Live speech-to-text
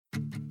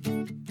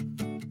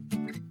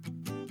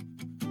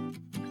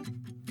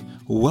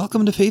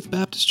Welcome to Faith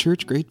Baptist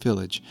Church Great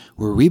Village,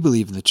 where we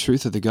believe in the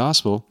truth of the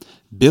gospel,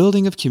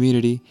 building of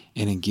community,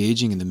 and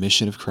engaging in the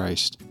mission of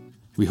Christ.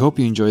 We hope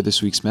you enjoy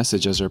this week's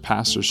message as our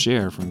pastors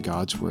share from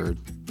God's Word.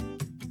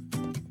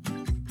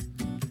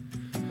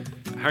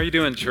 How are you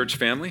doing, church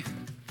family?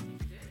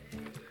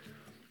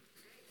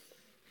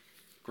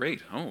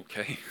 Great. Oh,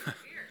 okay.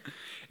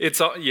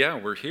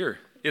 We're here.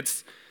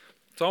 It's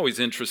always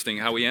interesting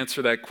how we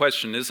answer that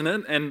question, isn't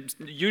it? And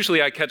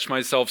usually I catch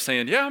myself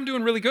saying, yeah, I'm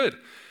doing really good.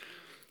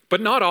 But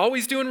not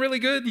always doing really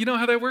good. You know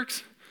how that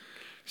works?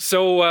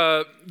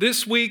 So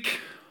this week,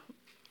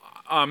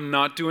 I'm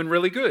not doing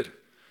really good.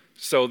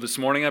 So this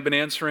morning I've been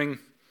answering,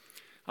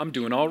 I'm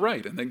doing all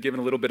right, and then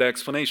giving a little bit of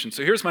explanation.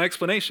 So here's my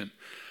explanation.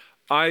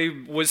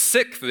 I was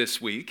sick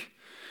this week,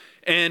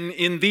 and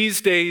in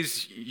these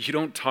days, you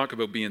don't talk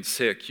about being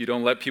sick. You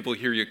don't let people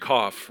hear you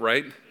cough,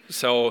 right?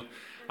 So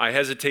I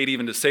hesitate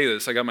even to say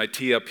this. I got my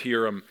tea up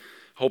here. I'm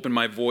hoping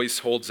my voice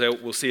holds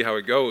out. We'll see how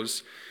it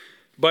goes.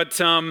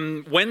 But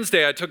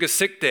Wednesday, I took a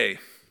sick day.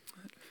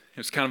 It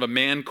was kind of a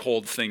man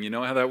cold thing. You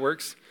know how that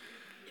works?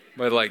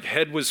 But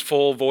head was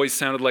full, voice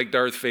sounded like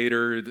Darth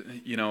Vader.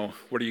 You know,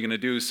 what are you going to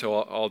do? So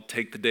I'll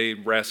take the day,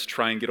 rest,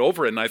 try and get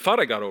over it. And I thought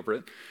I got over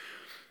it.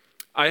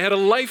 I had a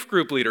life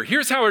group leader.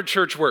 Here's how our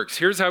church works.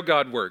 Here's how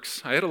God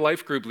works. I had a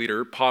life group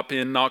leader pop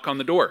in, knock on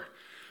the door.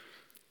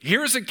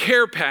 Here's a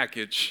care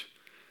package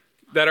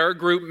that our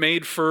group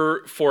made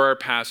for our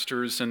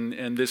pastors,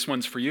 and this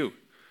one's for you.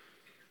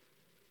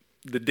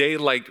 The day,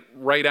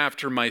 right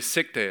after my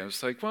sick day, I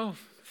was like, well,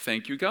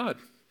 thank you, God.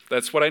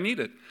 That's what I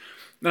needed.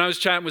 Then I was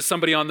chatting with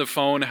somebody on the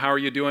phone. How are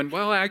you doing?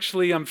 Well,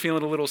 actually, I'm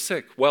feeling a little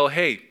sick. Well,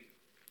 hey,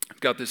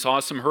 I've got this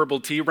awesome herbal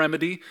tea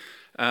remedy.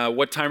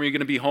 What time are you going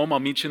to be home? I'll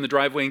meet you in the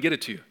driveway and get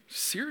it to you.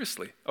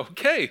 Seriously?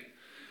 Okay.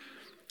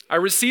 I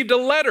received a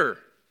letter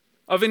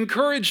of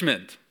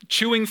encouragement,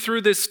 chewing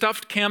through this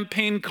stuffed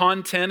campaign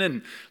content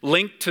and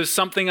linked to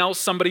something else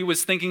somebody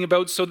was thinking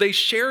about. So they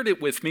shared it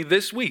with me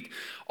this week.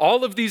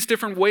 All of these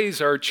different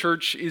ways our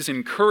church is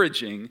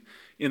encouraging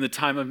in the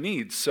time of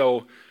need.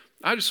 So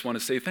I just want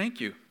to say thank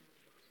you.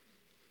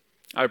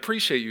 I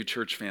appreciate you,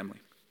 church family.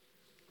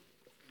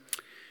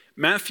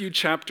 Matthew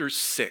chapter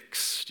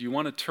 6. Do you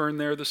want to turn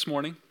there this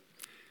morning?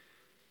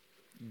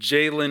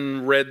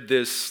 Jalen read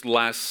this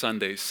last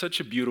Sunday. Such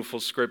a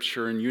beautiful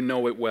scripture, and you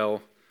know it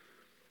well.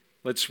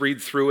 Let's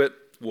read through it,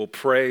 we'll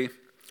pray,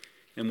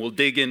 and we'll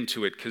dig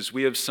into it because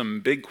we have some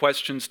big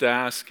questions to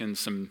ask and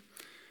some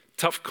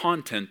tough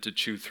content to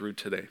chew through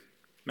today.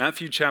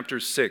 Matthew chapter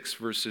 6,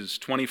 verses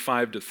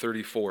 25 to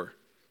 34.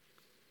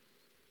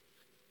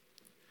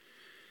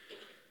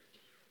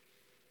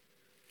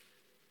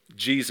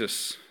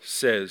 Jesus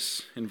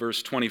says in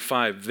verse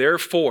 25,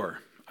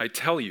 "Therefore, I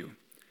tell you,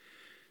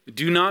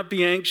 do not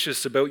be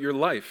anxious about your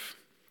life,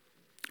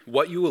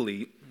 what you will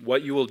eat,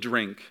 what you will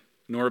drink,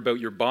 nor about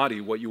your body,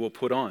 what you will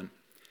put on.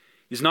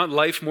 Is not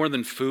life more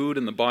than food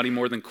and the body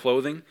more than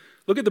clothing?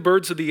 Look at the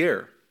birds of the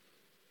air.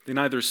 They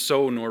neither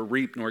sow nor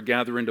reap nor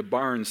gather into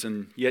barns,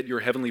 and yet your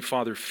heavenly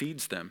Father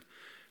feeds them.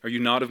 Are you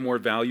not of more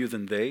value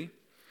than they?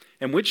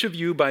 And which of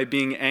you, by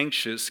being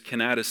anxious,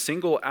 can add a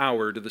single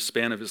hour to the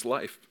span of his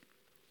life?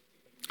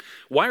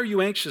 Why are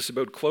you anxious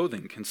about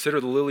clothing?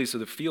 Consider the lilies of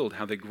the field,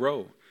 how they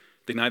grow.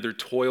 They neither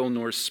toil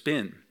nor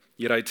spin.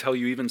 Yet I tell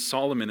you, even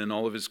Solomon in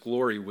all of his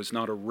glory was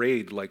not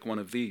arrayed like one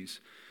of these.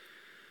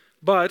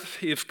 But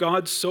if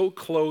God so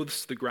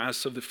clothes the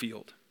grass of the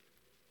field,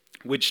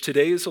 which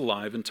today is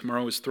alive and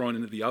tomorrow is thrown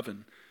into the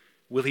oven,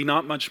 will he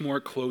not much more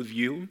clothe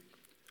you,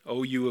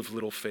 O you of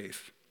little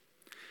faith?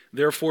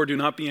 Therefore do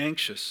not be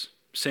anxious,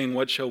 saying,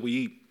 what shall we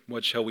eat,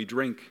 what shall we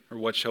drink, or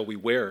what shall we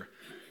wear?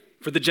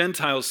 For the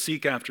Gentiles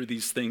seek after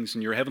these things,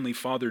 and your heavenly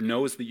Father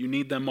knows that you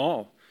need them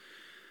all.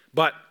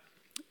 But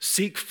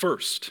seek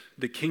first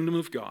the kingdom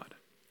of God,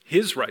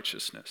 his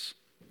righteousness,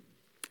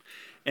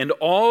 and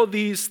all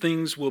these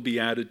things will be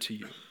added to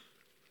you.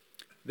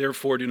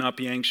 Therefore, do not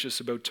be anxious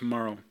about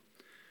tomorrow,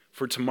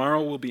 for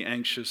tomorrow will be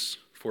anxious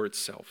for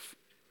itself.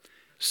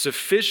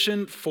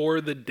 Sufficient for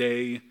the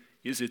day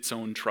is its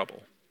own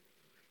trouble."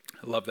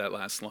 I love that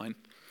last line.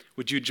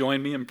 Would you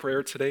join me in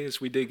prayer today as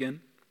we dig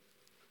in?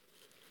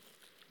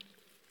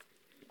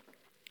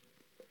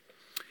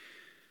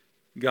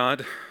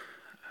 God,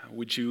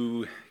 would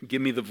you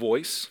give me the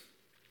voice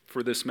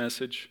for this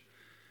message?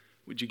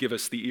 Would you give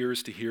us the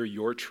ears to hear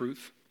your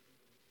truth?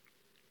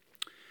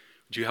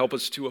 Would you help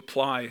us to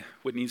apply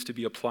what needs to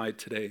be applied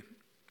today?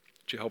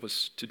 Would you help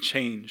us to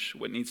change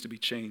what needs to be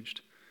changed?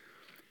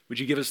 Would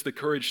you give us the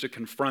courage to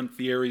confront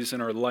the areas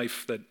in our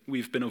life that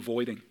we've been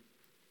avoiding?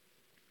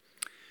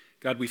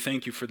 God, we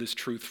thank you for this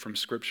truth from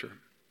Scripture.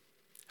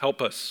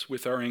 Help us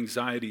with our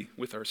anxiety,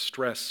 with our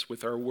stress,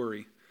 with our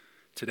worry.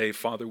 Today,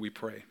 Father, we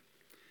pray.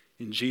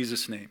 In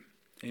Jesus' name,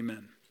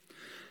 amen.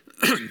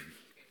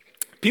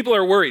 People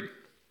are worried.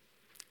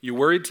 You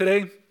worried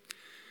today?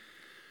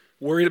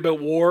 Worried about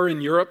war in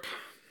Europe?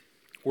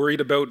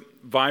 Worried about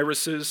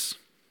viruses?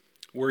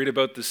 Worried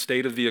about the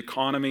state of the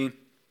economy?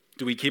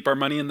 Do we keep our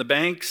money in the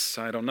banks?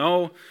 I don't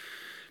know.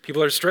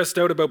 People are stressed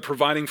out about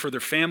providing for their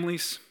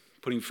families,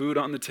 putting food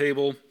on the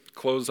table,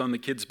 clothes on the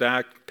kids'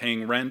 back,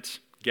 paying rent,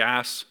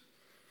 gas.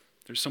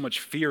 There's so much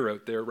fear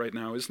out there right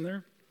now, isn't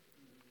there?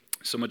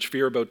 So much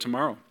fear about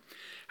tomorrow.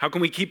 How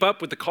can we keep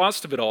up with the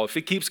cost of it all? If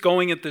it keeps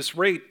going at this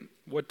rate,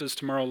 what does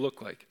tomorrow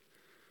look like?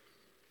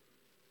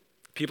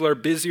 People are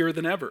busier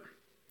than ever.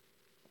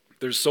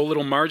 There's so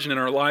little margin in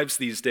our lives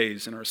these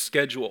days, in our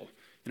schedule,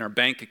 in our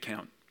bank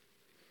account.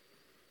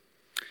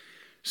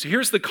 So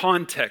here's the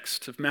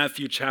context of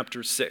Matthew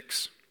chapter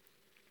 6.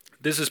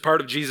 This is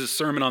part of Jesus'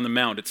 Sermon on the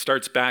Mount. It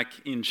starts back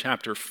in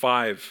chapter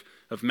 5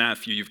 of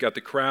Matthew. You've got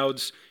the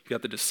crowds, you've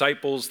got the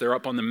disciples, they're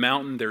up on the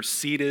mountain, they're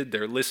seated,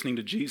 they're listening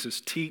to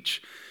Jesus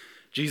teach.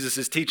 Jesus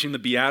is teaching the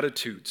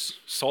Beatitudes,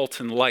 salt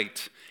and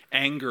light,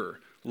 anger,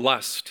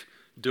 lust,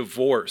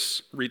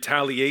 divorce,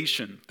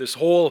 retaliation, this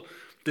whole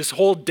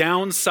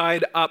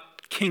downside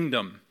up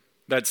kingdom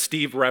that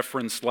Steve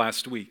referenced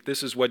last week.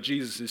 This is what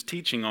Jesus is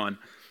teaching on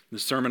the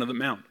Sermon on the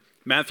Mount.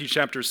 Matthew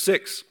chapter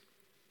 6.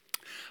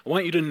 I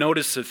want you to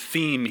notice a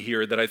theme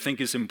here that I think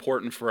is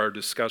important for our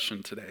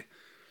discussion today.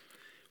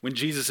 When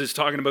Jesus is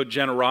talking about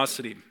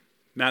generosity,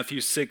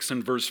 Matthew 6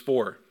 and verse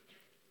 4,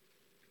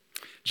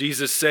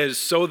 Jesus says,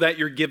 so that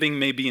your giving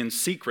may be in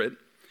secret,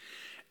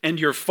 and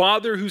your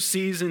Father who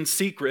sees in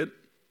secret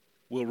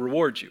will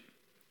reward you.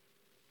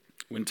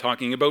 When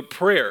talking about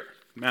prayer,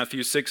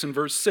 Matthew 6 and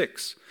verse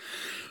 6,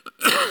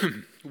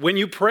 when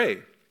you pray,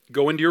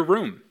 go into your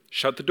room,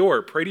 shut the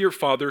door, pray to your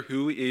Father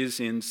who is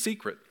in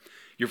secret.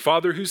 Your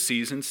Father who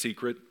sees in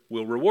secret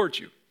will reward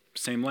you.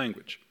 Same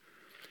language.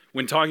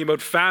 When talking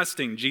about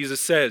fasting,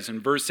 Jesus says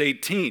in verse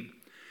 18,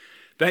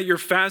 that your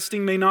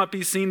fasting may not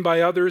be seen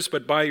by others,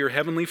 but by your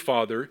heavenly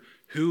Father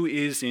who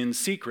is in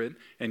secret,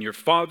 and your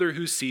Father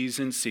who sees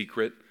in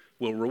secret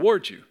will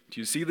reward you. Do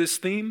you see this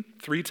theme?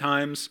 3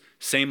 times,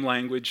 same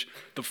language,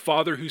 the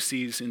Father who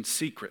sees in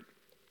secret.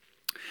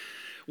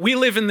 We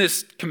live in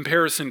this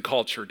comparison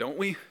culture, don't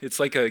we? It's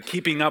like a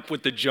keeping up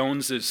with the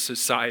Joneses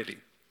society.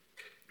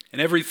 And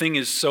everything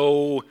is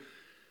so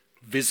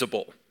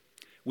visible.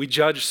 We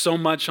judge so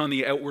much on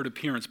the outward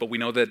appearance, but we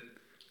know that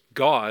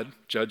God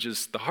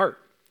judges the heart,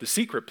 the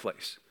secret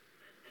place.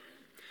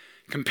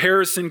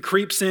 Comparison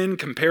creeps in.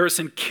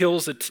 Comparison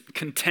kills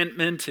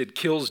contentment. It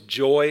kills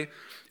joy.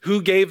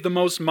 Who gave the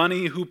most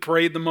money? Who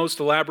prayed the most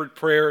elaborate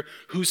prayer?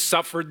 Who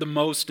suffered the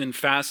most in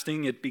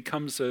fasting? It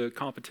becomes a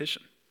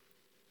competition.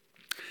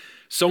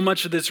 So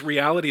much of this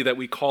reality that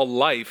we call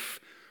life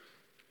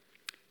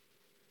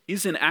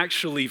isn't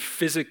actually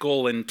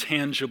physical and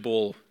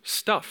tangible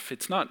stuff.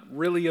 It's not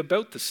really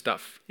about the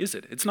stuff, is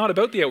it? It's not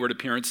about the outward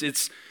appearance.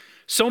 It's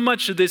so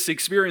much of this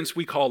experience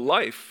we call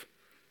life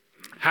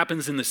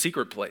happens in the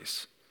secret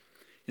place,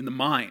 in the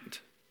mind,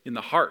 in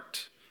the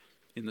heart,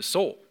 in the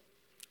soul.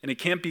 And it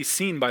can't be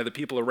seen by the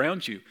people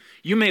around you.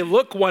 You may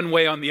look one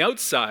way on the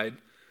outside,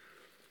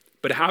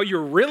 but how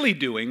you're really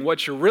doing,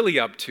 what you're really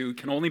up to,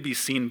 can only be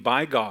seen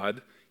by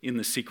God in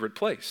the secret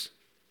place.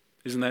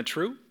 Isn't that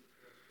true?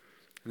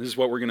 And this is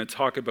what we're going to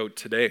talk about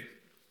today.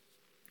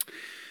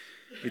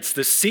 It's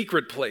the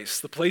secret place,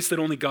 the place that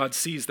only God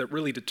sees, that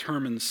really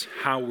determines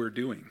how we're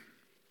doing.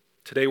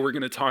 Today we're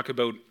going to talk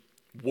about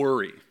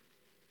worry.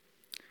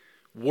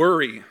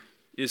 Worry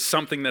is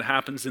something that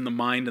happens in the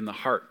mind and the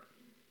heart.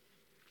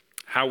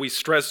 How we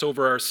stress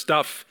over our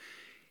stuff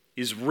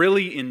is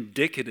really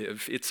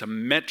indicative. It's a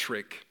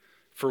metric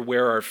for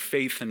where our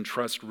faith and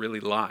trust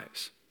really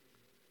lies.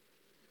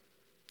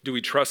 Do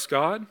we trust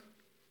God?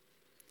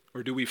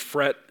 Or do we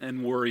fret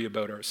and worry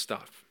about our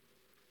stuff?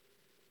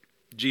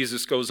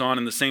 Jesus goes on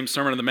in the same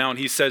Sermon on the Mount.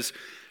 He says,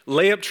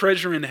 lay up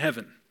treasure in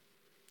heaven.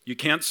 You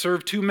can't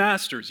serve 2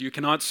 masters. You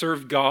cannot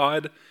serve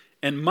God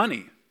and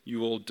money. You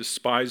will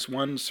despise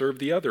one, serve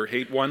the other,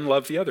 hate one,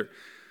 love the other.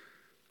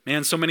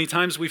 Man, so many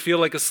times we feel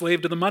like a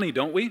slave to the money,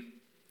 don't we?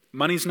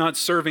 Money's not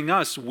serving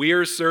us.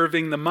 We're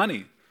serving the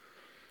money.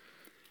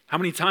 How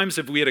many times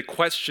have we had a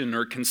question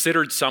or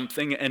considered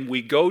something and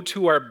we go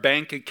to our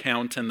bank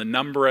account and the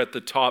number at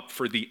the top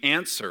for the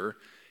answer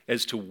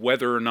as to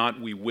whether or not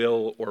we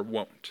will or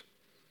won't?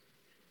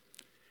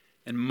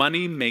 And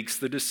money makes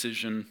the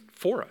decision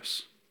for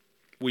us.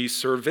 We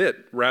serve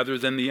it rather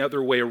than the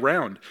other way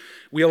around.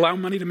 We allow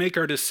money to make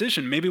our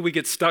decision. Maybe we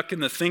get stuck in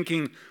the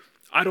thinking,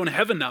 I don't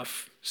have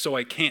enough, so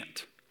I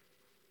can't.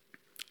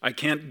 I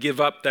can't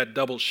give up that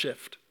double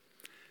shift.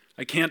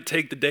 I can't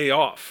take the day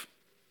off.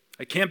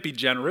 I can't be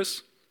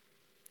generous.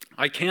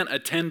 I can't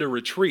attend a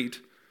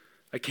retreat.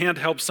 I can't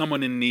help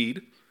someone in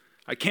need.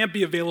 I can't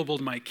be available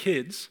to my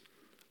kids.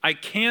 I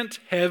can't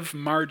have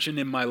margin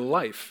in my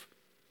life.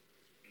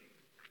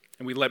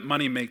 And we let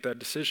money make that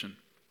decision.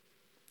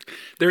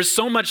 There's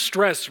so much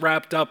stress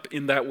wrapped up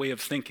in that way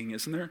of thinking,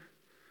 isn't there?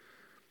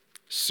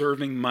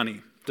 Serving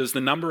money. Does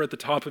the number at the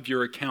top of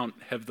your account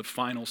have the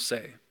final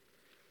say?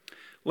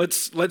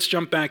 Let's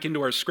jump back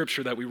into our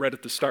scripture that we read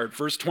at the start.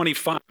 Verse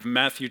 25,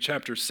 Matthew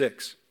chapter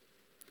 6.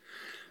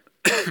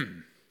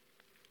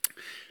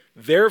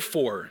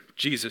 Therefore,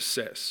 Jesus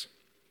says,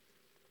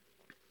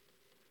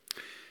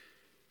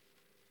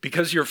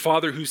 because your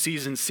Father who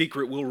sees in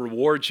secret will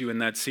reward you in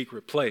that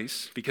secret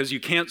place, because you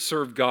can't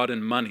serve God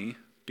and money,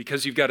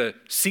 because you've got to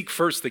seek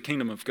first the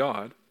kingdom of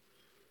God,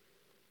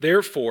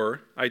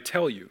 Therefore, I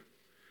tell you,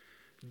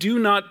 do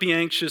not be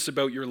anxious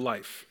about your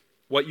life,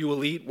 what you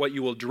will eat, what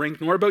you will drink,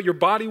 nor about your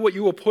body, what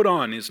you will put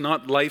on. Is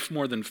not life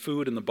more than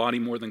food and the body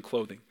more than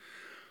clothing?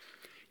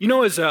 You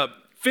know, as a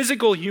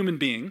physical human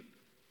being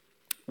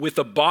with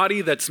a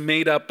body that's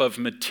made up of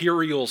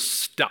material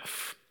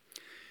stuff,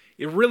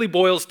 it really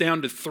boils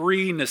down to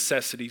three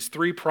necessities,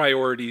 three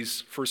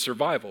priorities for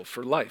survival,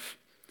 for life.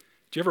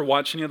 Do you ever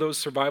watch any of those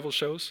survival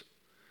shows?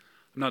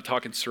 I'm not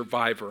talking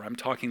Survivor. I'm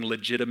talking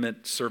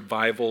legitimate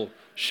survival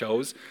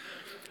shows.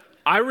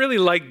 I really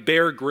like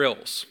Bear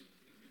Grylls.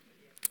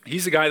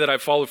 He's a guy that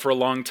I've followed for a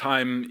long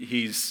time.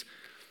 He's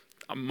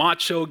a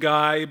macho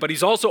guy, but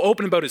he's also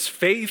open about his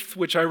faith,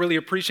 which I really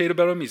appreciate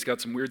about him. He's got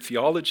some weird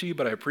theology,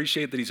 but I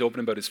appreciate that he's open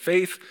about his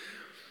faith.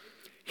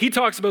 He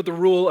talks about the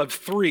rule of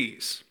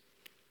threes.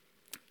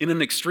 In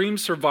an extreme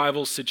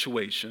survival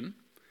situation,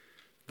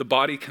 the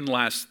body can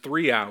last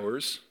 3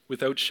 hours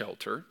without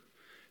shelter,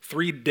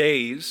 3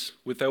 days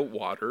without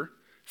water,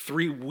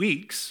 3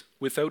 weeks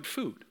without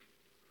food.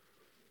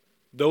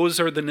 Those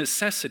are the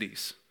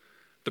necessities,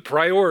 the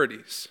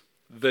priorities,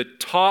 the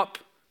top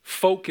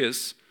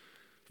focus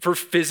for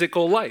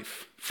physical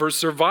life, for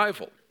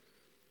survival.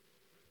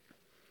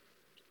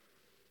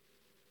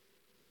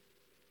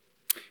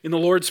 In the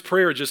Lord's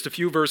Prayer, just a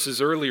few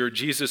verses earlier,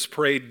 Jesus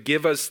prayed,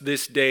 "Give us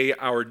this day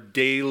our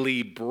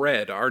daily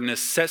bread," our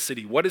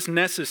necessity. What is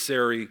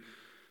necessary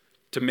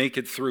to make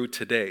it through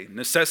today?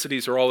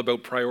 Necessities are all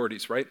about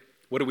priorities, right?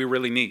 What do we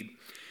really need?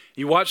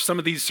 You watch some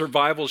of these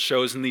survival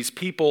shows and these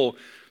people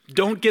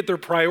don't get their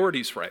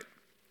priorities right.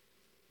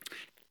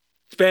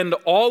 Spend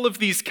all of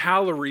these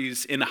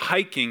calories in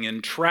hiking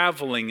and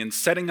traveling and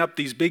setting up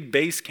these big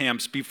base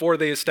camps before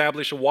they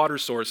establish a water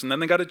source, and then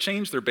they got to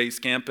change their base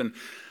camp,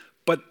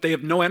 but they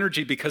have no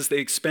energy because they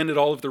expended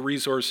all of the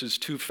resources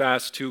too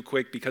fast, too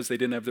quick, because they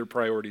didn't have their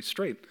priorities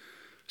straight.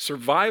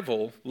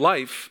 Survival,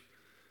 life,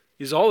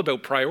 is all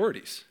about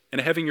priorities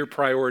and having your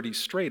priorities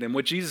straight. And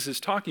what Jesus is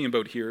talking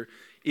about here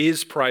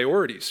is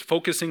priorities,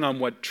 focusing on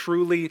what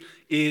truly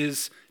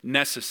is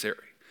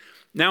necessary.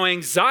 Now,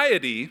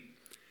 anxiety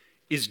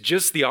is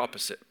just the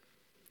opposite.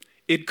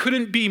 It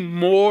couldn't be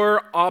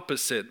more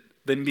opposite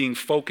than being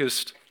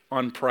focused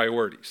on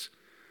priorities.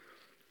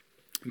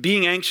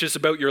 Being anxious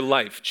about your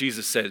life,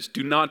 Jesus says,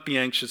 do not be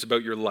anxious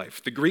about your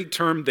life. The Greek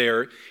term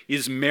there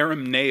is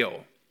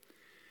merimneo.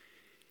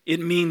 It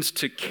means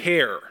to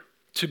care,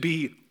 to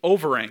be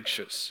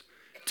over-anxious,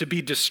 to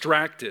be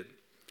distracted,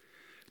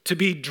 to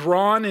be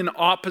drawn in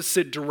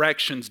opposite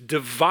directions,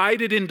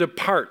 divided into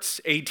parts,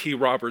 A.T.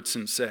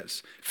 Robertson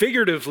says.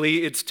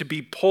 Figuratively, it's to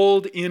be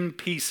pulled in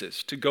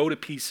pieces, to go to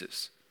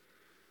pieces.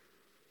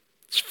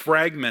 It's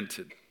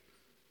fragmented.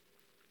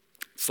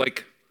 It's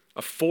like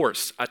a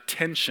force, a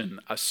tension,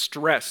 a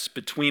stress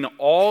between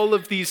all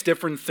of these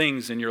different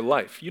things in your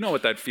life. You know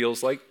what that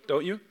feels like,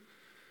 don't you?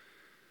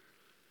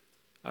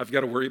 I've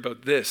got to worry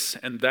about this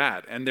and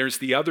that, and there's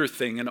the other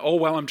thing, and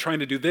while I'm trying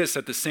to do this,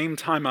 at the same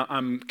time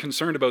I'm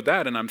concerned about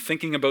that, and I'm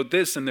thinking about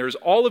this, and there's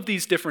all of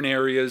these different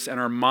areas, and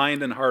our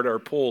mind and heart are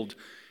pulled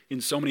in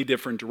so many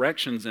different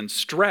directions, and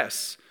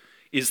stress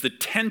is the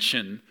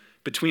tension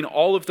between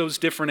all of those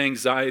different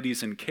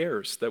anxieties and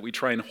cares that we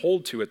try and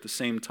hold to at the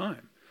same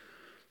time.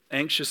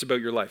 Anxious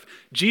about your life.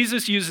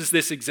 Jesus uses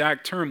this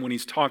exact term when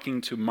he's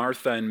talking to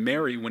Martha and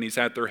Mary when he's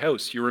at their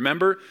house. You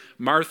remember?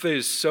 Martha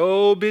is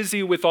so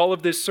busy with all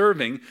of this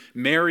serving.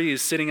 Mary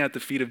is sitting at the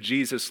feet of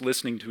Jesus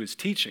listening to his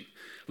teaching.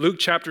 Luke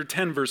chapter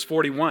 10, verse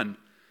 41.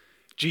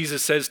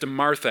 Jesus says to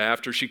Martha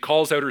after she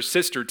calls out her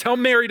sister, "Tell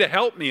Mary to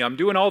help me. I'm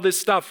doing all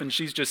this stuff," and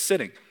she's just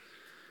sitting.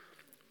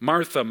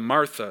 "Martha,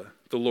 Martha,"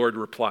 the Lord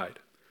replied,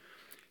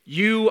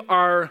 "you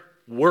are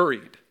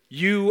worried.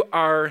 You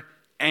are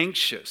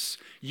anxious.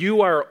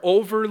 You are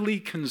overly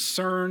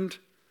concerned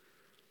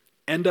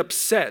and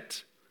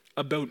upset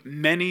about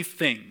many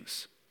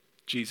things,"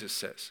 Jesus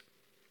says.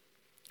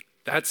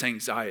 That's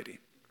anxiety.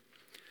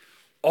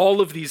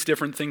 All of these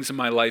different things in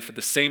my life at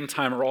the same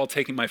time are all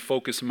taking my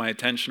focus and my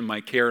attention and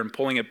my care and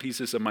pulling at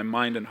pieces of my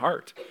mind and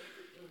heart.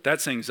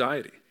 That's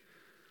anxiety.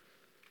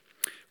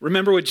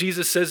 Remember what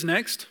Jesus says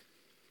next?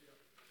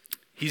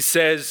 He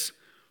says,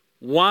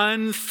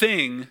 one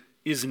thing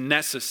is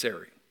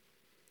necessary.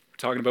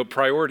 Talking about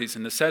priorities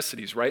and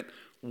necessities, right?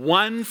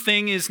 One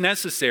thing is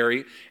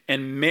necessary,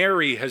 and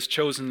Mary has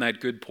chosen that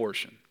good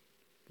portion.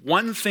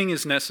 One thing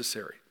is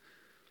necessary.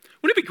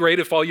 Wouldn't it be great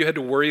if all you had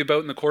to worry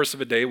about in the course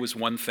of a day was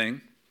one thing?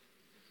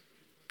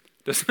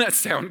 Doesn't that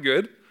sound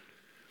good?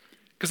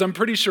 Because I'm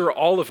pretty sure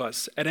all of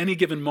us at any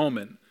given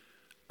moment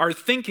are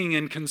thinking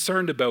and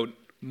concerned about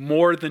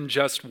more than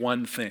just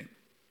one thing.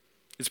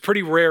 It's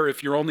pretty rare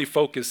if your only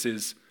focus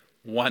is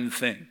one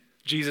thing.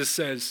 Jesus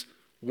says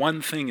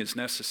one thing is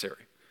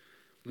necessary.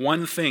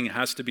 One thing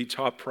has to be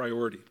top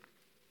priority.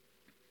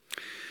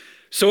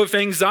 So if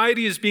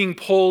anxiety is being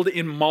pulled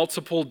in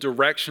multiple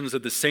directions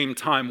at the same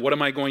time, what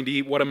am I going to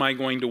eat? What am I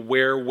going to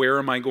wear? Where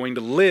am I going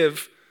to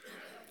live?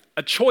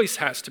 A choice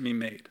has to be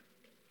made.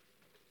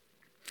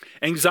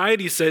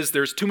 Anxiety says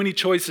there's too many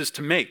choices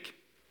to make.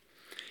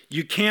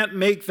 You can't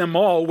make them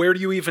all. Where do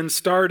you even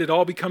start? It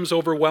all becomes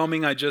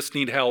overwhelming. I just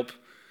need help.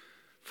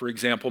 For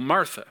example,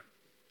 Martha.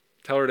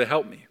 Tell her to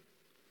help me.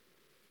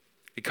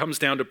 It comes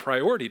down to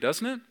priority,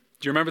 doesn't it?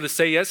 Do you remember the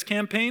Say Yes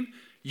campaign?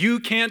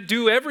 You can't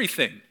do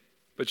everything,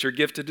 but you're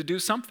gifted to do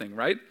something,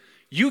 right?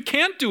 You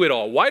can't do it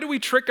all. Why do we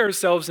trick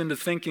ourselves into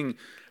thinking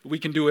we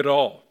can do it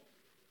all?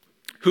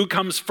 Who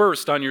comes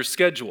first on your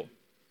schedule?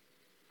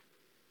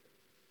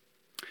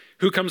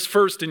 Who comes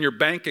first in your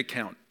bank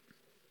account?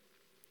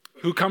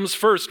 Who comes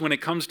first when it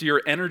comes to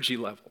your energy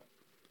level?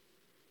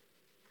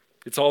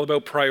 It's all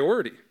about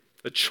priority.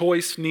 A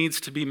choice needs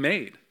to be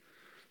made.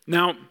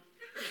 Now,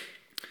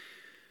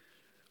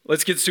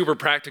 let's get super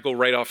practical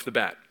right off the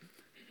bat.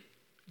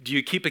 Do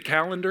you keep a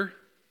calendar?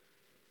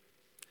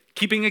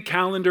 Keeping a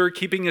calendar,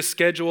 keeping a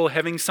schedule,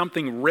 having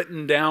something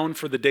written down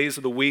for the days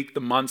of the week, the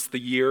months, the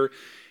year,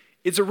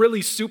 it's a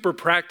really super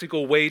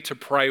practical way to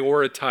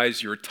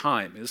prioritize your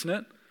time, isn't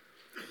it?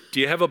 Do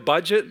you have a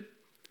budget?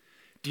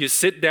 Do you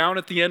sit down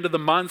at the end of the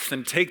month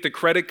and take the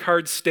credit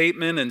card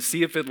statement and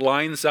see if it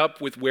lines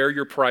up with where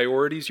your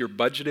priorities, your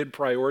budgeted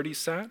priorities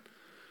sat?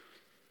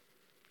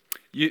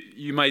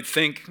 You might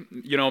think,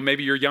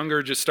 maybe you're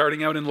younger, just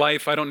starting out in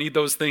life. I don't need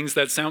those things.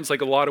 That sounds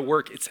like a lot of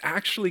work. It's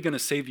actually going to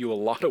save you a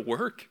lot of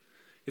work.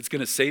 It's going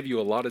to save you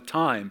a lot of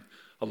time,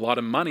 a lot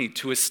of money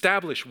to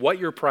establish what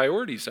your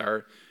priorities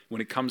are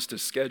when it comes to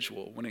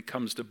schedule, when it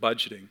comes to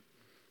budgeting,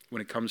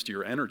 when it comes to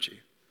your energy.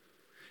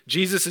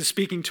 Jesus is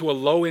speaking to a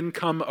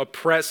low-income,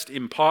 oppressed,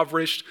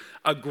 impoverished,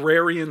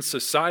 agrarian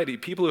society,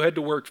 people who had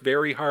to work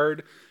very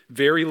hard,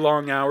 very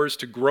long hours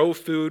to grow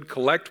food,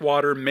 collect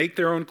water, make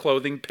their own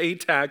clothing, pay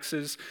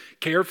taxes,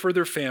 care for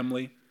their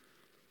family.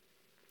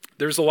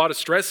 There's a lot of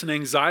stress and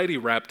anxiety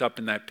wrapped up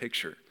in that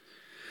picture.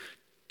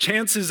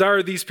 Chances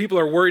are these people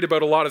are worried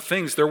about a lot of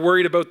things. They're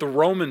worried about the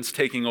Romans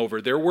taking over.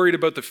 They're worried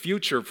about the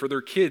future for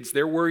their kids.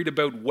 They're worried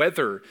about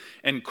weather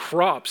and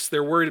crops.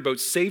 They're worried about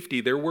safety.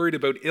 They're worried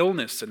about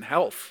illness and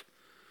health.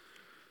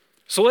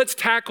 So let's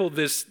tackle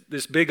this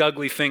big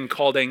ugly thing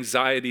called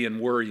anxiety and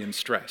worry and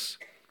stress.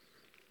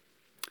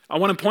 I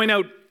want to point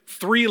out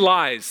 3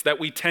 lies that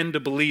we tend to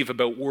believe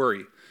about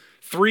worry.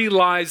 3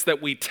 lies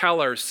that we tell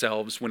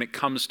ourselves when it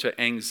comes to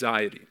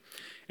anxiety.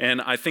 And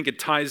I think it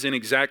ties in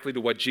exactly to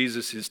what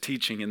Jesus is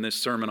teaching in this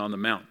Sermon on the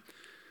Mount.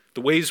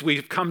 The ways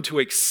we've come to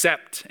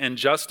accept and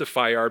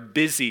justify our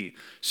busy,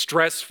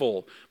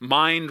 stressful,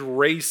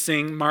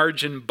 mind-racing,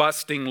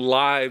 margin-busting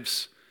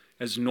lives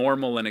as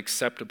normal and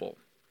acceptable.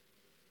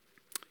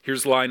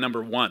 Here's lie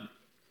number 1.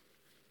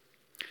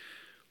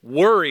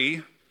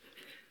 Worry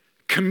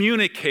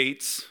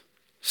communicates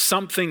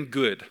something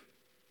good.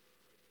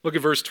 Look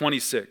at verse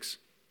 26.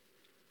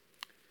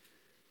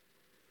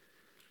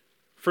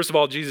 First of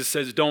all, Jesus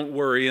says, don't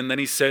worry. And then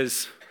he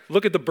says,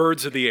 look at the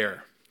birds of the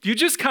air. Do you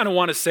just kind of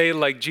want to say,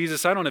 like,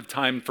 Jesus, I don't have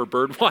time for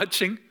bird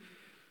watching?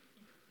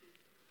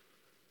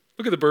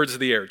 Look at the birds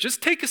of the air.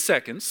 Just take a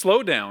second,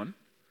 slow down.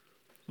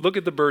 Look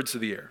at the birds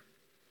of the air.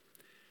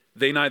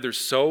 They neither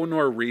sow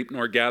nor reap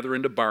nor gather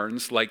into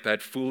barns like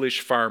that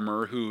foolish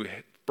farmer who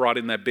brought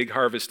in that big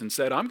harvest and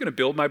said, I'm going to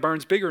build my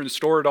barns bigger and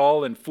store it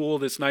all, and fool,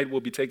 this night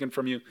will be taken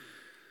from you.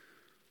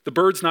 The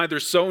birds neither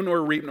sow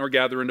nor reap nor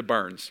gather into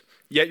barns,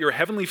 yet your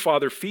heavenly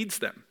Father feeds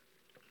them.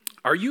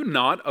 Are you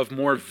not of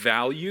more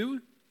value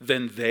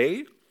than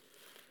they?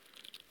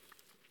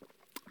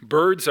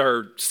 Birds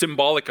are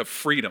symbolic of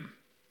freedom,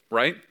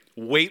 right?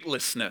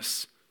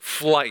 Weightlessness,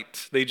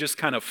 flight. They just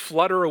kind of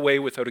flutter away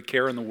without a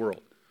care in the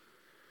world.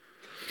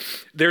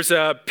 There's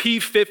a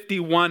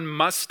P-51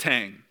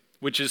 Mustang,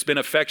 which has been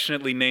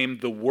affectionately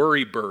named the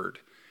Worry Bird,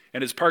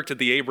 and is parked at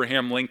the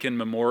Abraham Lincoln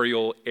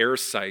Memorial Air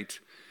Site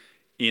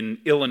in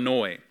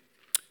Illinois.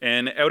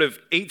 And out of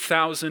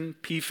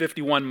 8,000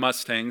 P-51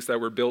 Mustangs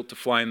that were built to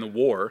fly in the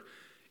war,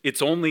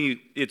 it's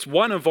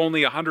one of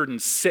only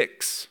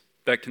 106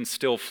 that can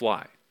still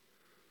fly.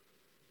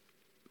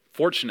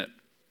 Fortunate,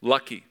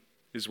 lucky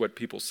is what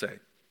people say.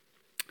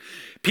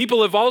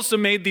 People have also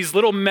made these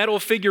little metal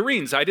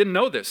figurines. I didn't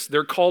know this.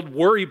 They're called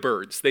worry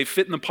birds. They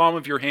fit in the palm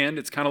of your hand.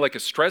 It's kind of like a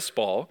stress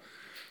ball.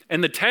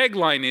 And the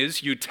tagline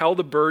is, you tell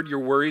the bird your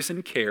worries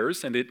and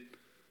cares, and it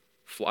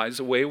flies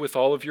away with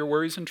all of your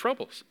worries and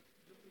troubles.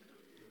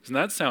 Doesn't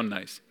that sound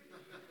nice?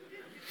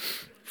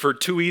 For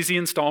 2 easy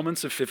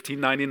installments of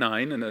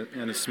 $15.99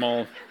 and a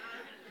small...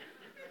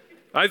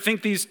 I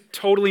think these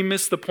totally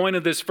miss the point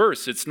of this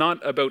verse. It's not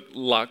about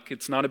luck.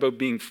 It's not about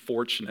being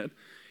fortunate.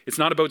 It's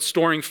not about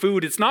storing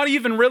food. It's not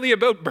even really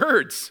about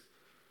birds.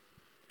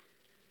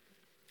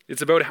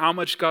 It's about how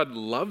much God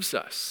loves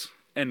us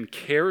and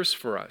cares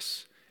for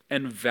us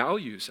and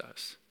values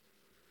us.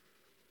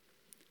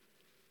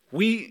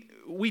 We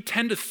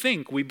tend to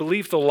think, we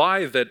believe the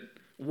lie that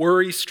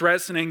worry,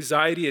 stress, and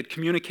anxiety, it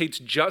communicates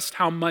just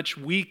how much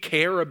we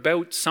care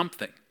about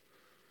something.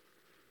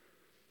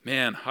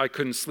 Man, I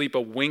couldn't sleep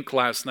a wink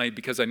last night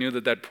because I knew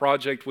that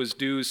project was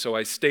due, so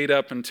I stayed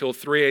up until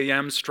 3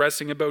 a.m.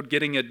 stressing about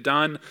getting it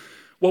done.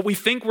 What we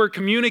think we're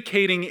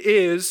communicating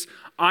is,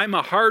 I'm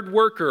a hard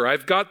worker,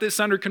 I've got this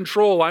under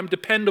control, I'm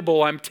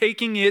dependable, I'm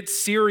taking it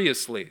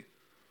seriously.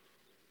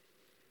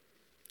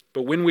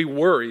 But when we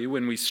worry,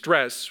 when we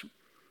stress,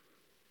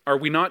 are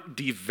we not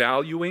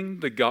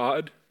devaluing the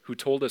God who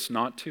told us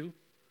not to?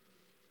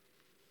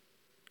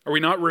 Are we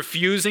not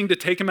refusing to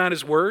take him at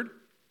his word?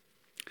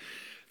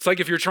 It's like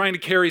if you're trying to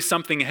carry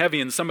something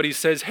heavy and somebody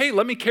says, hey,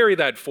 let me carry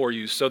that for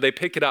you. So they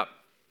pick it up.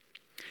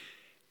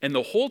 And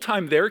the whole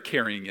time they're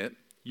carrying it,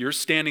 you're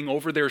standing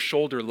over their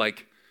shoulder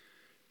like,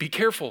 be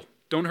careful,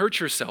 don't hurt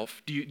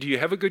yourself. Do you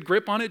have a good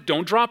grip on it?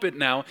 Don't drop it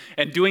now.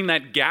 And doing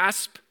that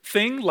gasp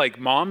thing like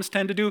moms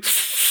tend to do,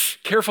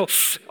 careful,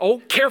 oh,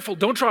 careful,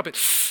 don't drop it.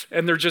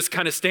 And they're just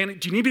kind of standing,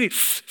 do you need me to?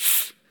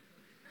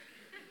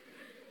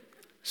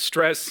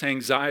 Stress,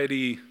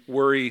 anxiety,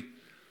 worry.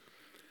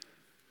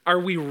 Are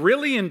we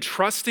really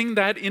entrusting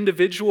that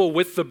individual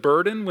with the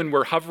burden when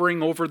we're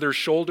hovering over their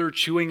shoulder,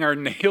 chewing our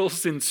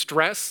nails in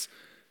stress?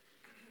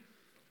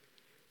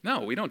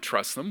 No, we don't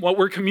trust them. What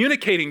we're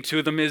communicating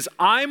to them is,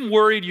 I'm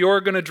worried you're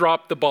going to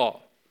drop the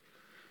ball.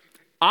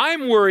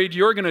 I'm worried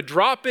you're going to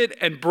drop it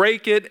and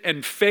break it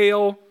and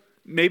fail.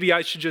 Maybe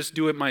I should just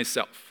do it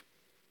myself.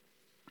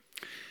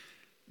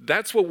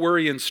 That's what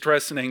worry and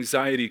stress and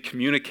anxiety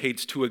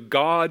communicates to a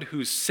God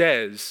who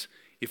says,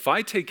 if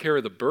I take care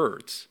of the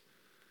birds,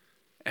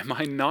 am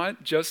I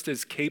not just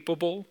as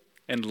capable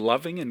and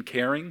loving and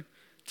caring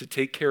to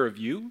take care of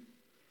you?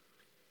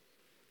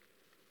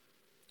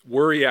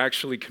 Worry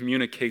actually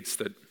communicates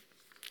that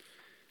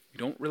you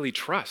don't really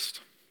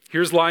trust.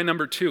 Here's lie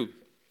number 2.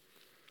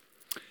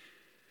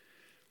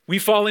 We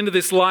fall into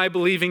this lie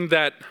believing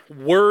that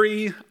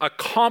worry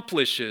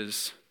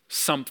accomplishes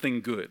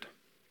something good.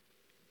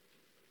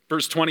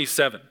 Verse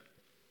 27.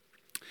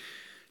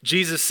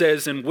 Jesus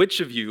says, and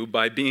which of you,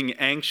 by being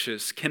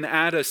anxious, can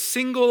add a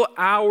single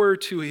hour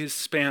to his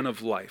span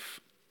of life?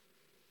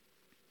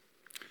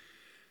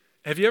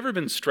 Have you ever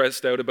been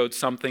stressed out about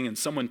something and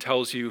someone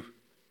tells you,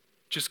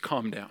 just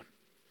calm down.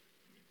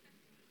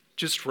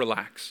 Just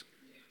relax.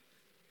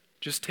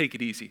 Just take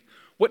it easy.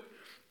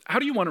 How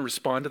do you want to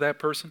respond to that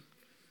person?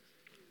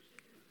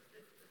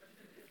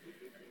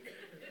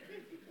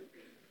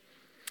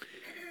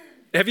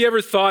 Have you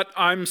ever thought,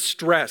 I'm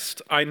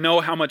stressed. I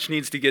know how much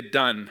needs to get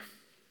done.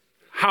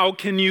 How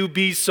can you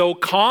be so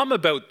calm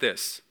about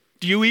this?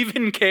 Do you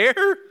even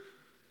care?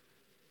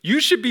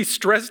 You should be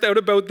stressed out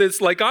about this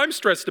like I'm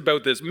stressed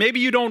about this. Maybe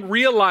you don't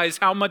realize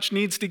how much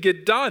needs to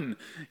get done.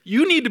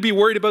 You need to be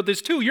worried about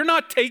this too. You're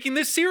not taking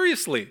this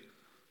seriously.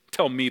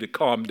 Tell me to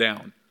calm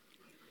down.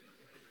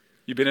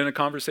 You been in a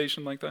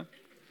conversation like that?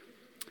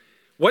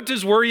 What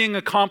does worrying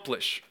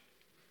accomplish?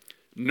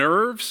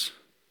 Nerves?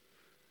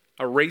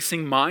 A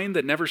racing mind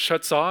that never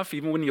shuts off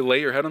even when you lay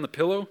your head on the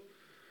pillow?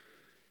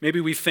 Maybe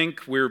we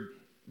think we're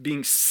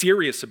being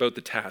serious about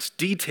the task,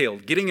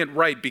 detailed, getting it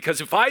right, because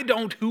if I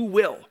don't, who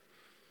will?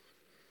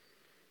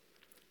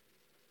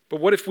 But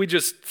what if we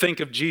just think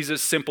of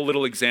Jesus' simple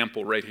little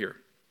example right here?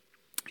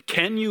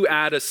 Can you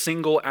add a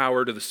single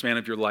hour to the span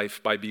of your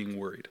life by being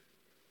worried?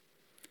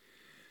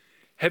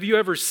 Have you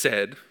ever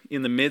said,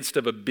 in the midst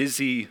of a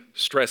busy,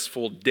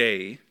 stressful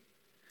day,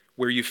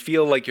 where you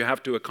feel like you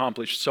have to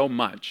accomplish so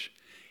much,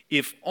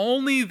 if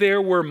only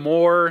there were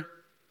more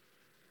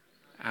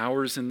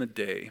hours in the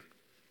day?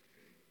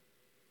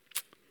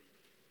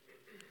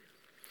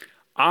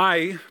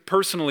 I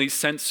personally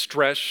sense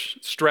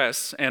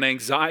stress and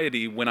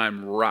anxiety when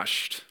I'm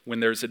rushed, when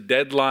there's a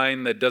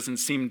deadline that doesn't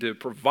seem to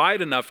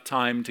provide enough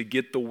time to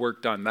get the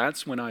work done.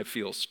 That's when I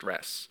feel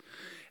stress.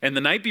 And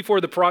the night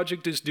before the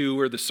project is due,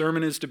 or the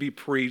sermon is to be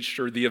preached,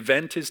 or the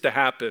event is to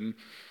happen,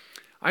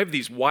 I have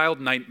these wild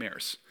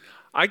nightmares.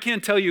 I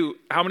can't tell you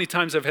how many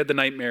times I've had the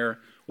nightmare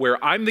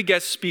where I'm the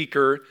guest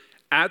speaker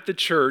at the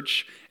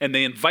church, and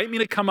they invite me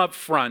to come up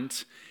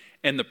front,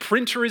 and the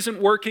printer isn't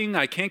working,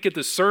 I can't get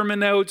the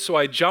sermon out, so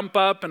I jump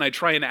up and I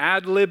try and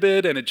ad-lib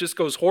it, and it just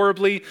goes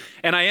horribly,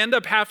 and I end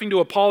up having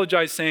to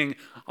apologize saying,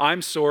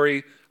 I'm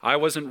sorry, I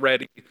wasn't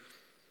ready.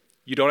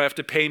 You don't have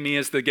to pay me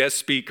as the guest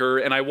speaker,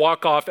 and I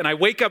walk off, and I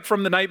wake up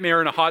from the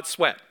nightmare in a hot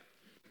sweat.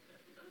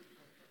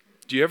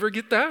 Do you ever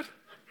get that?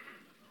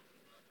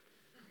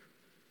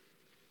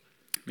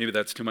 Maybe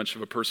that's too much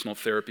of a personal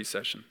therapy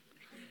session.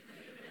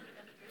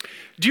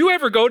 Do you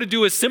ever go to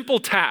do a simple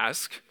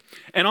task,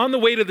 and on the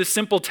way to the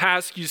simple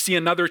task, you see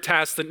another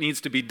task that needs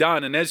to be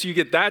done, and as you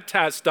get that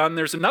task done,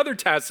 there's another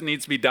task that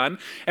needs to be done,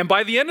 and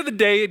by the end of the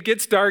day, it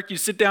gets dark, you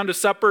sit down to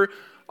supper,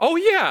 oh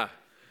yeah,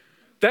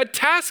 that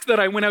task that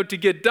I went out to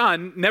get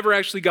done never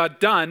actually got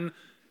done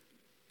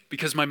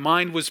because my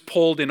mind was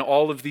pulled in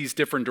all of these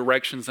different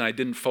directions and I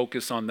didn't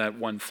focus on that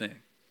one thing.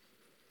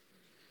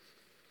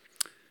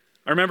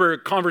 I remember a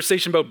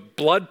conversation about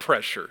blood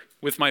pressure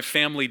with my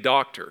family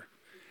doctor.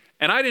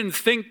 And I didn't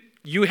think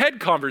you had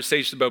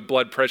conversations about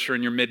blood pressure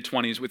in your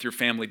mid-20s with your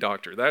family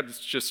doctor. That's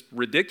just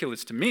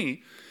ridiculous to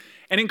me.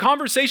 And in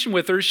conversation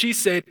with her, she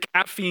said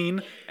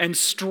caffeine and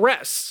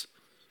stress.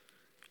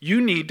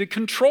 You need to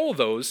control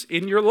those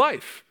in your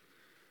life.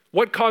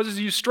 What causes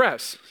you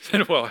stress? I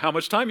said, well, how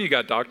much time you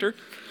got, doctor?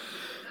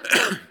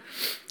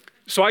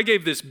 So I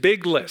gave this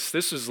big list.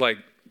 This is like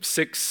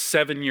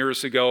 6-7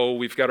 years ago.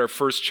 We've got our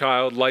first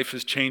child. Life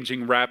is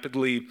changing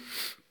rapidly.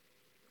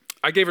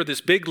 I gave her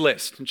this big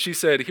list, and she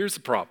said, here's the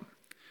problem.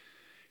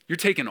 You're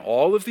taking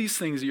all of these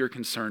things that you're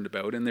concerned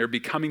about, and they're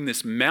becoming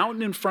this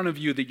mountain in front of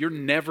you that you're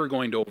never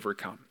going to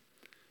overcome.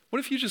 What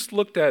if you just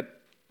looked at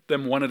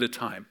them one at a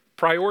time,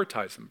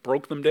 prioritized them,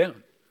 broke them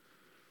down?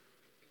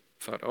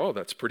 I thought, oh,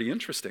 that's pretty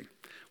interesting.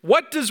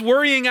 What does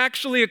worrying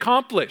actually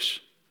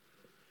accomplish?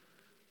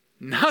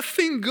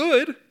 Nothing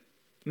good,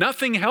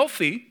 nothing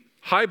healthy,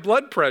 high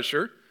blood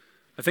pressure.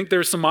 I think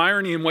there's some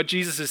irony in what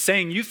Jesus is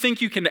saying. You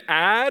think you can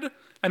add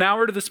an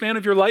hour to the span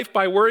of your life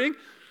by worrying?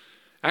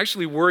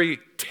 Actually, worry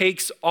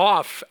takes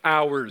off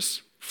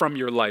hours from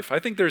your life. I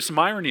think there's some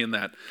irony in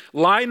that.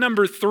 Lie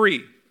number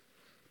 3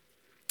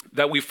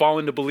 that we fall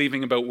into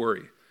believing about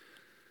worry.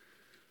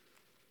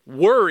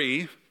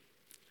 Worry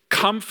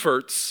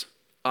comforts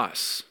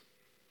us.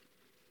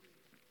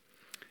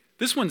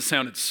 This one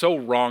sounded so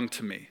wrong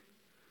to me.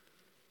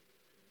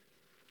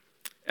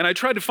 And I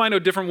tried to find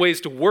out different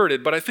ways to word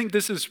it, but I think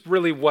this is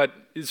really what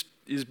is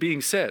being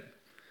said.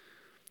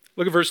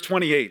 Look at verse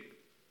 28.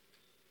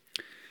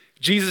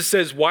 Jesus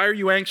says, why are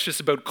you anxious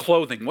about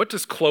clothing? What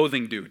does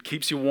clothing do? It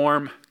keeps you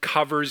warm,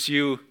 covers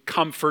you,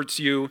 comforts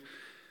you.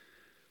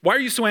 Why are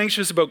you so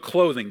anxious about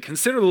clothing?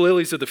 Consider the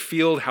lilies of the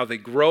field, how they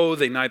grow.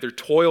 They neither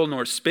toil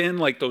nor spin,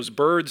 like those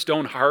birds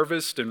don't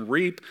harvest and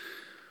reap.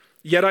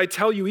 Yet I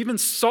tell you, even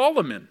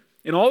Solomon,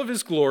 in all of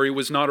his glory,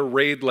 was not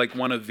arrayed like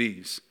one of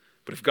these.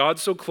 But if God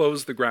so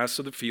clothes the grass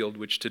of the field,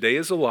 which today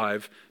is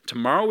alive,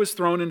 tomorrow is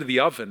thrown into the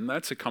oven,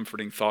 that's a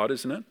comforting thought,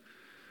 isn't it?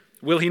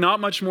 Will he not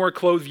much more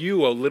clothe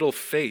you, O little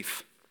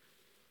faith?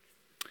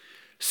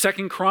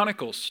 2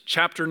 Chronicles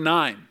chapter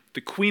 9, the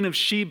Queen of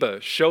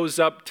Sheba shows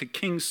up to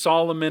King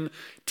Solomon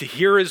to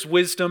hear his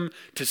wisdom,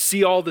 to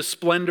see all the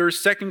splendor.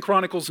 2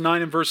 Chronicles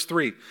 9 and verse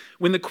 3.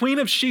 When the Queen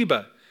of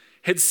Sheba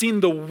had seen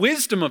the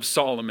wisdom of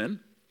Solomon,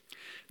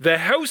 the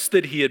house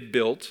that he had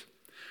built,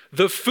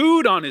 the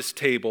food on his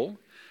table,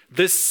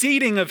 the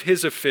seating of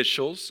his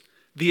officials,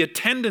 the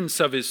attendance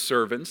of his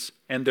servants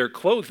and their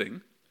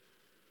clothing,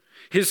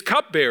 his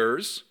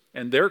cupbearers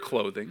and their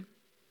clothing,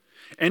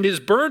 and his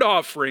burnt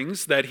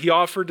offerings that he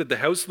offered at the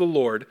house of the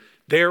Lord,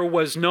 there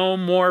was no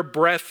more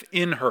breath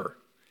in her.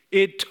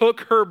 It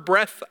took her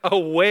breath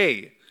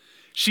away.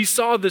 She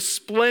saw the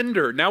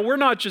splendor. Now, we're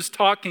not just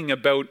talking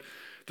about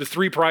the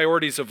 3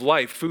 priorities of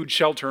life, food,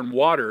 shelter, and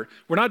water.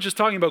 We're not just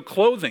talking about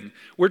clothing.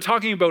 We're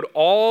talking about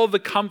all the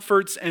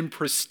comforts and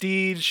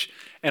prestige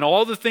and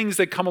all the things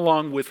that come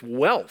along with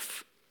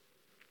wealth.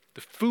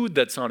 The food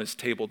that's on his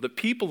table, the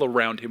people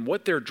around him,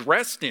 what they're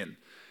dressed in.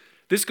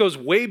 This goes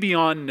way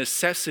beyond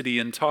necessity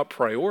and top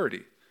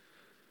priority.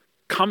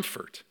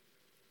 Comfort.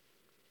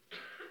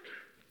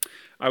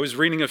 I was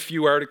reading a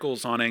few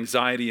articles on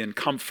anxiety and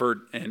comfort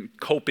and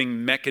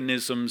coping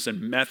mechanisms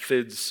and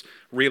methods,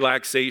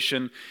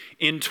 relaxation.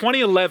 In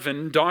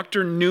 2011,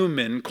 Dr.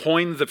 Newman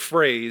coined the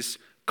phrase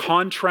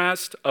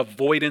contrast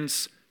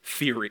avoidance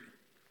theory.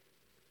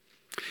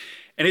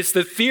 And it's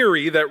the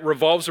theory that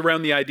revolves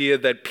around the idea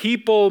that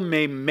people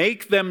may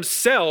make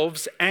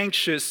themselves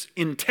anxious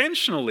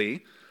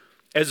intentionally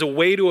as a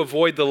way to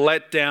avoid the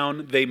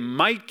letdown they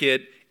might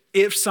get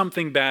if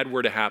something bad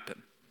were to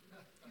happen.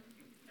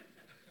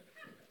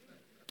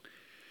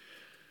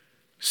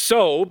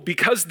 So,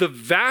 because the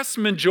vast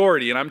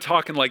majority, and I'm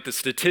talking like the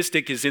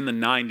statistic is in the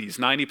 90s,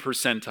 90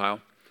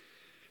 percentile,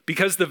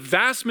 because the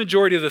vast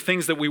majority of the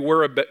things that we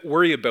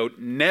worry about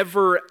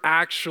never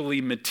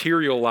actually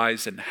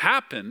materialize and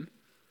happen,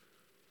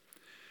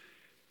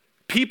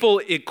 people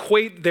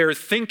equate their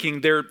thinking,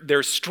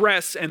 their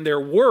stress, and their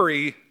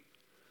worry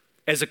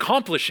as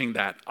accomplishing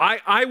that.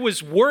 I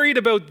was worried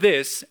about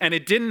this, and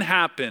it didn't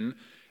happen.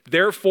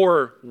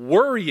 Therefore,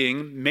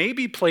 worrying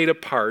maybe played a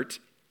part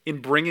in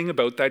bringing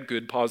about that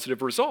good,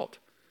 positive result.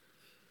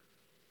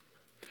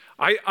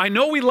 I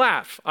know we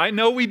laugh. I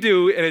know we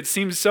do, and it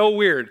seems so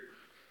weird.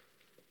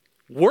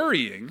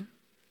 Worrying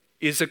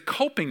is a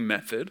coping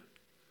method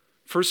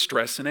for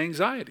stress and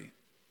anxiety.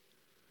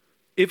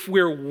 If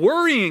we're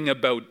worrying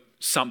about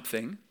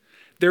something,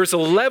 there's a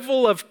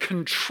level of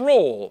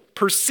control,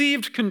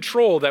 perceived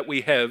control that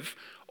we have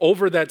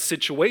over that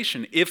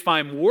situation. If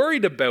I'm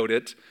worried about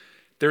it,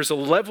 there's a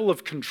level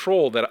of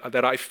control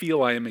that I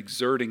feel I am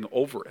exerting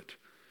over it.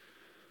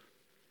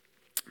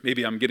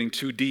 Maybe I'm getting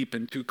too deep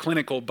and too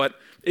clinical, but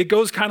it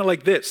goes kind of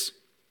like this.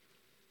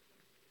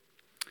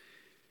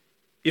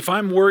 If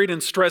I'm worried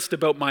and stressed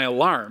about my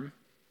alarm,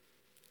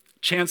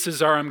 chances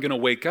are I'm going to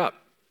wake up.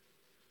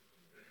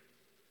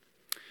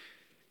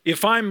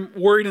 If I'm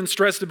worried and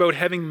stressed about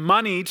having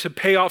money to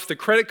pay off the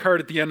credit card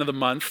at the end of the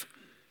month,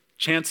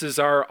 chances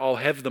are I'll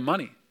have the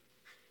money.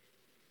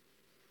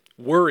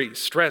 Worry,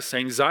 stress,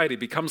 anxiety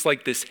becomes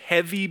like this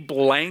heavy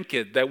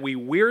blanket that we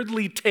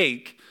weirdly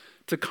take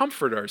to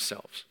comfort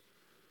ourselves.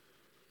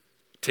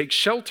 Take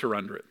shelter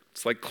under it.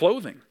 It's like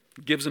clothing.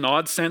 It gives an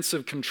odd sense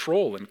of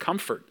control and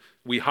comfort.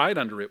 We hide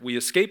under it. We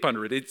escape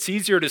under it. It's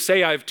easier to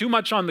say I have too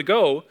much on the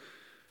go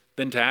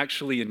than to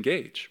actually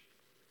engage.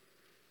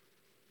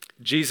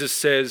 Jesus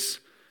says,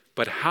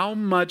 but how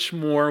much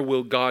more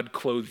will God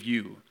clothe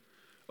you,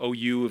 O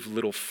you of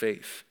little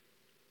faith?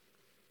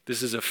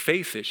 This is a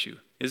faith issue.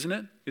 isn't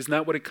it? Isn't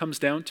that what it comes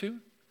down to?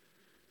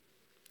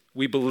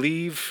 We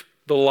believe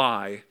the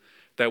lie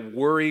that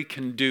worry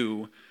can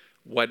do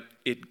what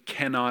it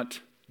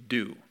cannot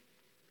do.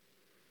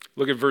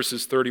 Look at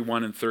verses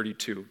 31 and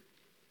 32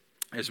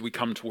 as we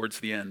come towards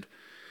the end.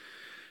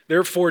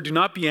 Therefore, do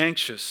not be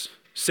anxious,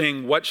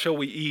 saying, what shall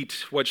we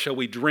eat? What shall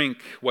we drink?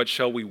 What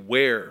shall we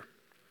wear?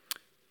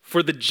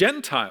 For the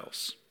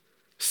Gentiles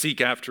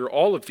seek after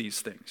all of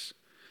these things.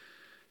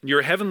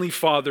 Your heavenly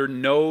Father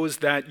knows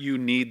that you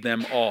need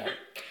them all.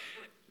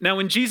 Now,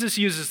 when Jesus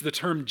uses the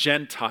term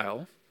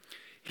Gentile,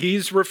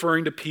 he's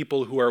referring to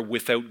people who are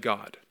without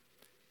God,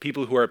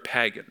 people who are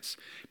pagans,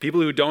 people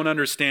who don't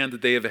understand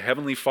that they have a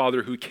heavenly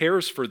Father who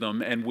cares for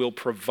them and will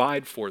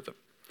provide for them.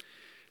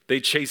 They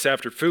chase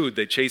after food,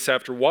 they chase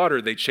after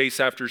water, they chase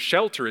after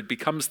shelter. It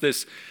becomes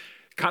this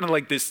kind of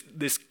like this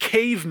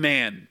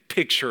caveman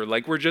picture,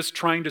 like we're just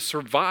trying to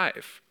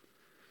survive.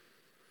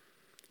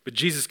 But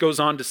Jesus goes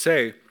on to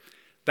say,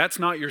 that's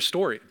not your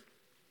story.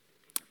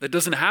 That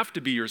doesn't have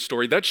to be your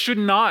story. That should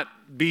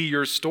not be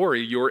your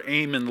story, your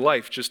aim in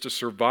life, just to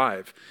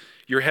survive.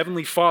 Your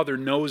heavenly Father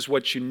knows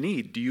what you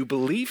need. Do you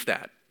believe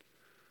that?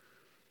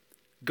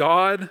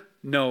 God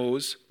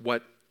knows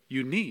what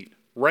you need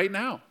right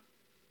now.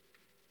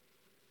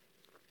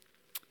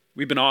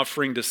 We've been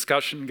offering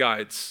discussion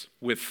guides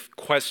with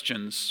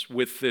questions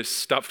with this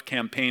stuffed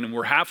campaign, and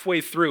we're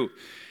halfway through.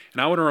 And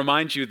I want to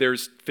remind you,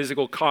 there's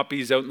physical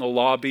copies out in the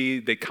lobby.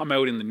 They come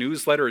out in the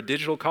newsletter, a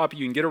digital copy.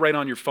 You can get it right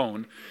on your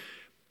phone.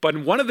 But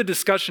one of the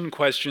discussion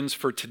questions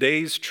for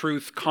today's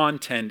truth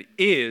content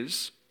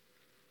is,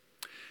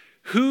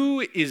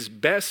 who is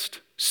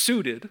best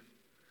suited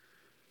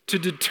to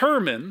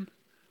determine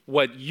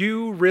what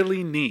you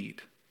really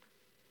need?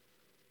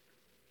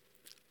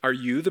 Are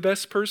you the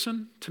best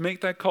person to make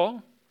that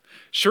call?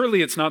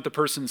 Surely it's not the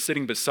person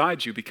sitting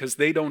beside you, because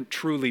they don't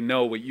truly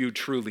know what you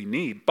truly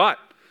need. But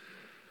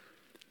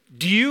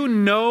do you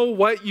know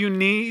what you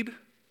need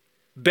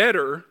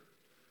better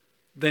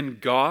than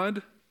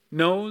God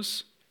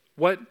knows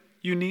what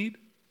you need?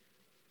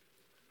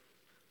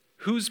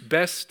 Who's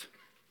best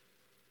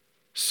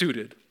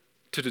suited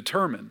to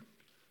determine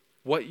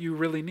what you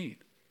really need?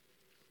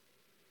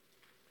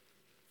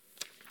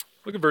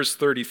 Look at verse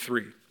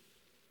 33.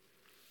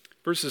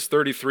 Verses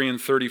 33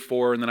 and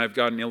 34, and then I've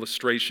got an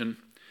illustration.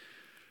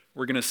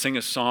 We're going to sing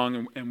a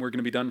song, and we're going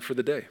to be done for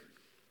the day.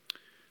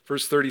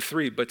 Verse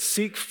 33, but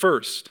seek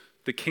first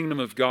the kingdom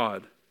of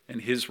God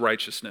and his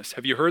righteousness.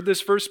 Have you heard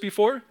this verse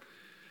before?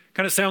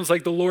 Kind of sounds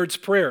like the Lord's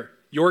Prayer.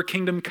 Your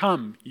kingdom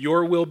come,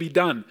 your will be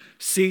done.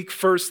 Seek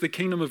first the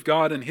kingdom of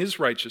God and his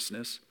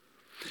righteousness.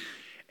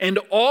 And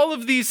all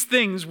of these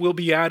things will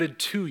be added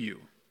to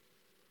you.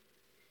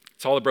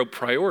 It's all about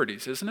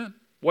priorities, isn't it?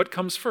 What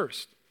comes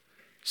first?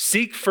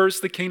 Seek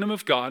first the kingdom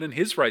of God and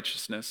his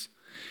righteousness.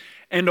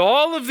 And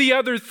all of the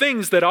other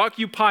things that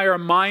occupy our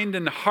mind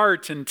and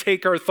heart and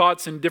take our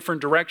thoughts in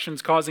different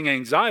directions, causing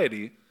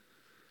anxiety,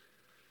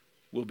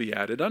 will be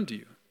added unto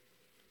you.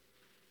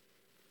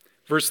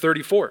 Verse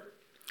 34,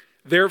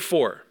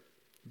 therefore,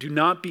 do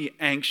not be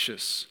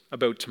anxious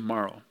about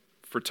tomorrow,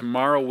 for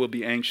tomorrow will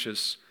be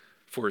anxious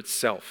for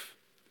itself.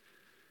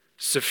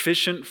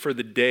 Sufficient for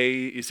the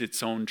day is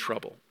its own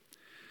trouble.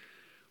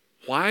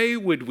 Why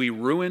would we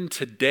ruin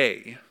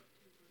today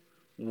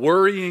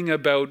worrying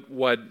about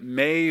what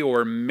may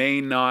or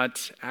may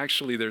not,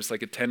 actually there's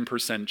like a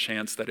 10%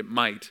 chance that it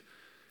might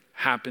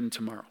happen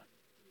tomorrow?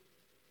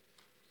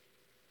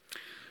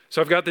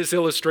 So I've got this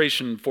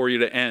illustration for you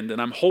to end,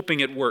 and I'm hoping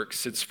it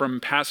works. It's from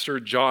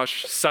Pastor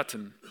Josh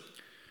Sutton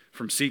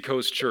from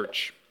Seacoast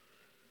Church.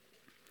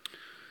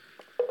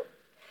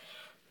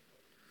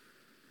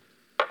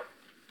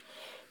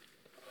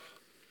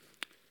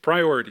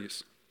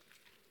 Priorities.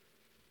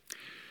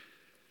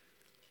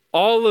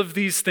 All of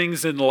these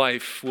things in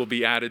life will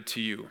be added to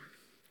you.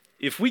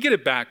 If we get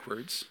it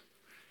backwards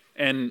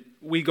and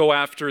we go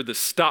after the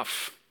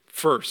stuff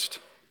first,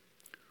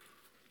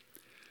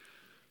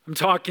 I'm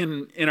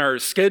talking in our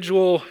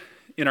schedule,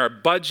 in our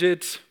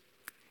budget,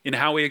 in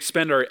how we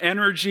expend our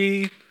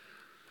energy,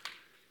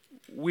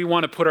 we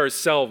want to put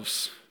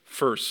ourselves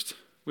first.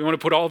 We want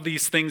to put all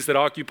these things that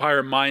occupy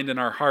our mind and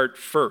our heart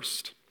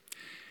first.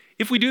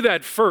 If we do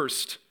that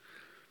first,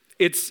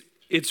 it's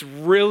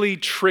really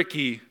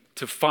tricky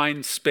to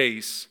find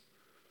space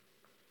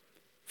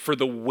for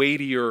the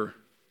weightier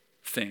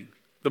thing,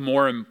 the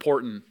more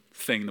important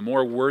thing, the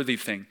more worthy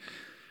thing.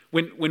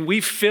 When we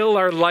fill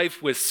our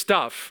life with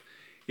stuff,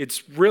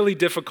 it's really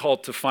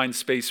difficult to find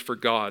space for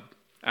God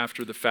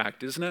after the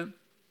fact, isn't it?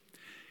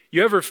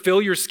 You ever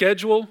fill your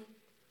schedule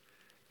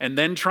and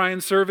then try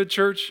and serve at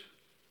church?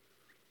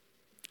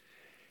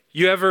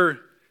 You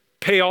ever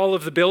pay all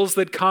of the bills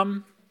that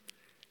come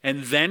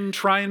and then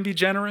try and be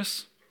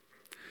generous?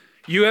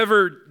 You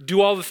ever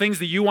do all the things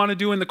that you want to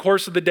do in the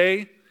course of the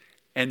day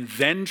and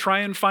then try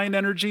and find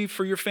energy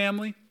for your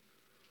family?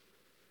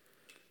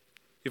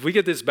 If we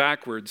get this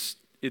backwards,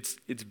 it's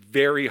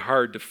very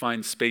hard to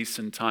find space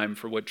and time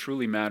for what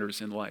truly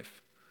matters in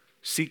life.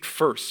 Seek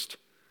first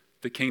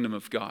the kingdom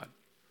of God.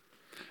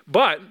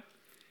 But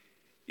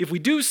if we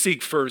do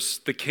seek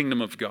first the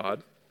kingdom of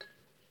God,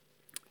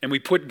 and we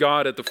put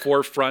God at the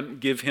forefront,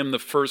 give him the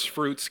first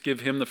fruits, give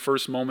him the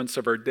first moments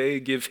of our day,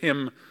 give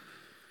him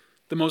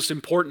the most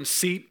important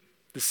seat,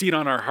 the seat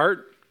on our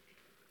heart,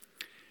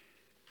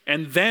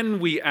 and then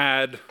we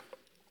add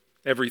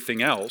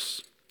everything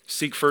else,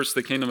 seek first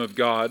the kingdom of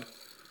God,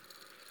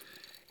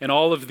 and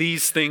all of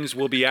these things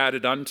will be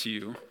added unto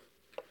you.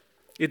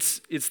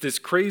 It's this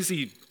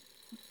crazy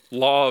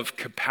law of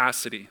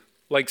capacity,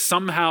 like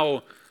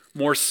somehow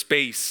more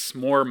space,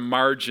 more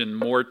margin,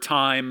 more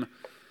time,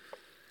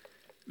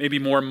 maybe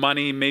more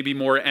money, maybe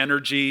more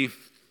energy.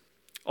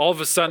 All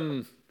of a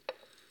sudden,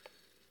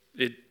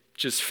 it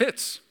just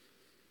fits.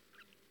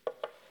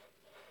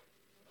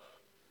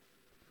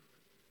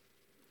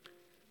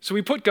 So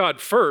we put God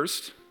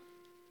first,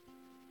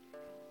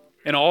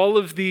 and all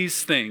of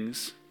these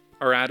things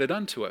are added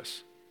unto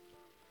us.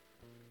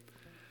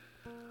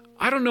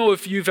 I don't know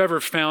if you've ever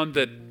found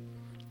that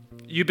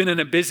you've been in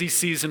a busy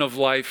season of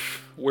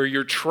life where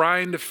you're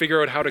trying to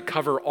figure out how to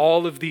cover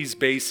all of these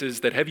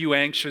bases that have you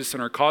anxious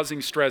and are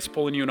causing stress,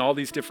 pulling you in all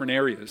these different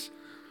areas.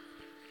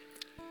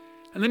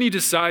 And then you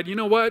decide, you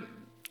know what?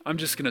 I'm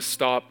just going to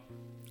stop.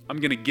 I'm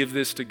going to give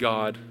this to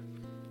God.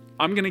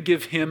 I'm going to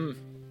give him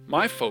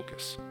my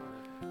focus.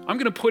 I'm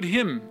going to put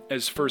him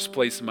as first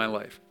place in my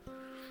life.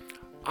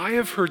 I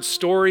have heard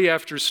story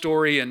after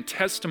story and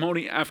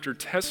testimony after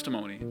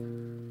testimony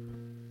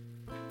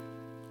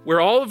where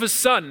all of a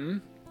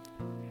sudden,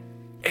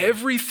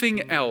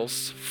 everything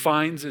else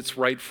finds its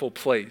rightful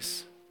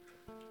place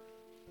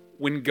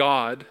when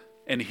God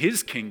and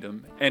his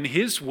kingdom and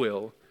his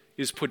will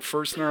is put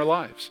first in our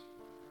lives.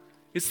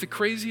 It's the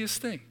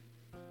craziest thing.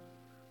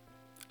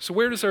 So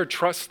where does our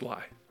trust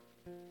lie?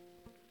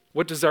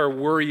 What does our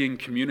worrying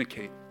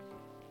communicate?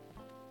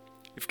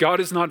 If God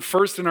is not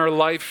first in our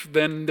life,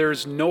 then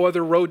there's no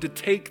other road to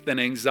take than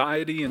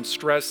anxiety and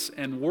stress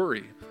and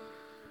worry.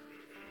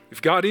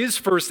 If God is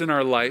first in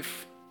our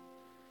life,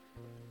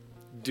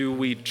 do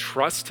we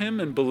trust him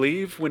and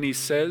believe when he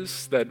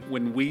says that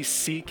when we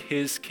seek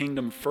his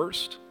kingdom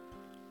first,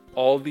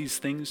 all these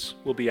things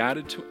will be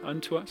added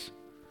unto us?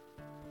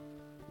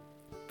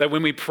 That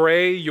when we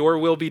pray, your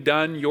will be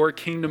done, your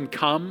kingdom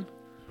come,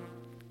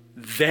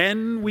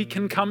 then we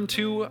can come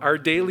to our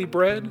daily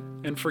bread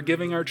and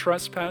forgiving our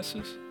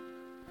trespasses?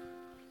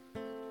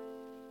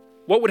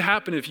 What would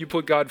happen if you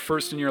put God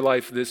first in your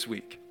life this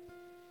week?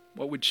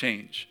 What would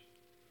change?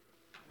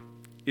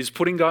 Is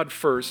putting God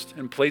first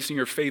and placing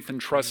your faith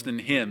and trust in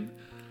him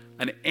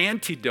an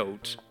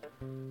antidote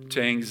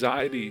to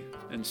anxiety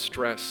and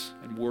stress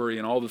and worry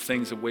and all the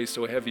things that weigh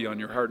so heavy on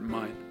your heart and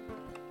mind?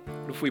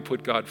 What if we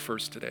put God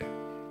first today?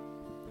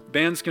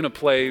 Band's going to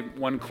play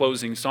one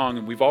closing song,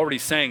 and we've already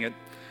sang it.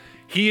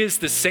 He is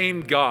the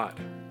same God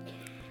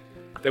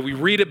that we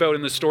read about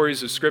in the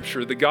stories of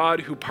Scripture, the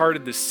God who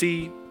parted the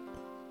sea,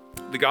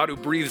 the God who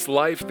breathes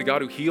life, the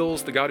God who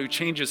heals, the God who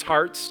changes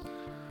hearts.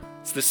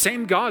 It's the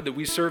same God that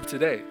we serve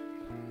today.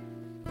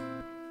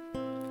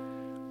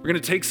 We're going to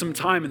take some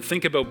time and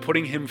think about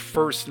putting him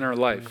first in our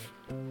life.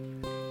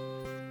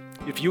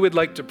 If you would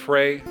like to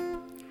pray,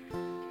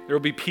 there will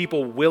be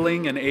people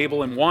willing and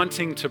able and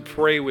wanting to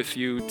pray with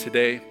you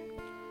today.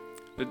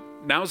 But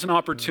now's an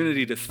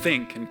opportunity to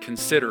think and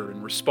consider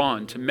and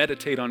respond, to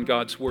meditate on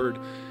God's word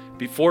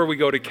before we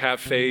go to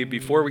cafe,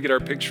 before we get our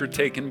picture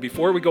taken,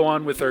 before we go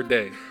on with our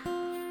day.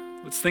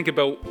 Let's think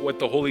about what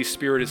the Holy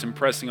Spirit is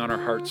impressing on our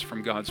hearts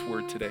from God's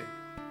word today.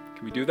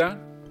 Can we do that?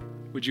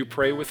 Would you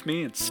pray with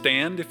me and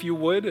stand, if you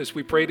would, as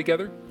we pray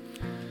together?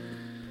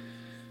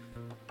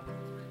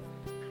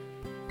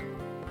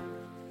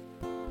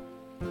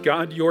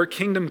 God, your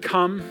kingdom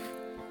come,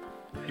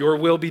 your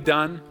will be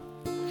done.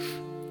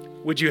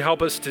 Would you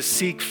help us to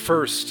seek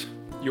first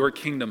your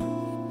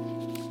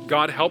kingdom?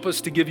 God, help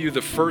us to give you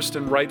the first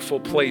and rightful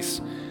place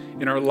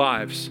in our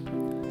lives.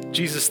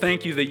 Jesus,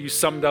 thank you that you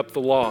summed up the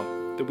law,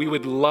 that we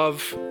would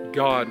love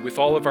God with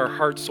all of our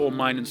heart, soul,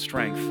 mind, and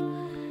strength,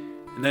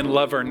 and then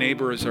love our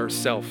neighbor as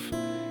ourself.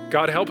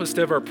 God, help us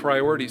to have our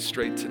priorities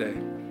straight today.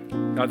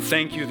 God,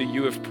 thank you that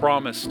you have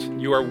promised,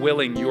 you are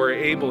willing, you are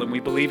able, and we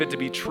believe it to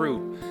be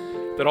true,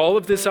 that all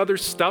of this other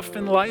stuff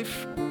in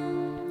life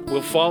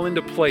will fall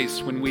into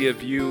place when we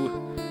have you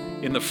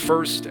in the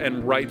first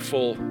and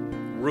rightful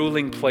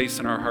ruling place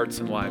in our hearts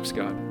and lives,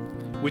 God.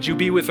 Would you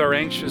be with our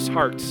anxious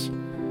hearts,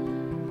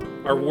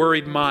 our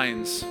worried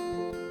minds?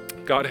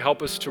 God,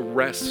 help us to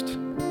rest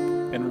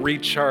and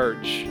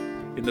recharge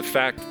in the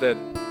fact that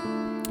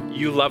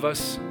you love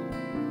us.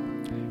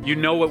 You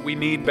know what we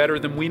need better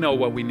than we know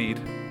what we need.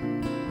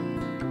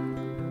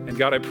 And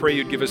God, I pray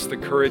you'd give us the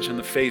courage and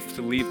the faith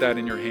to leave that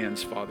in your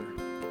hands, Father.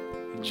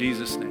 In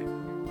Jesus' name.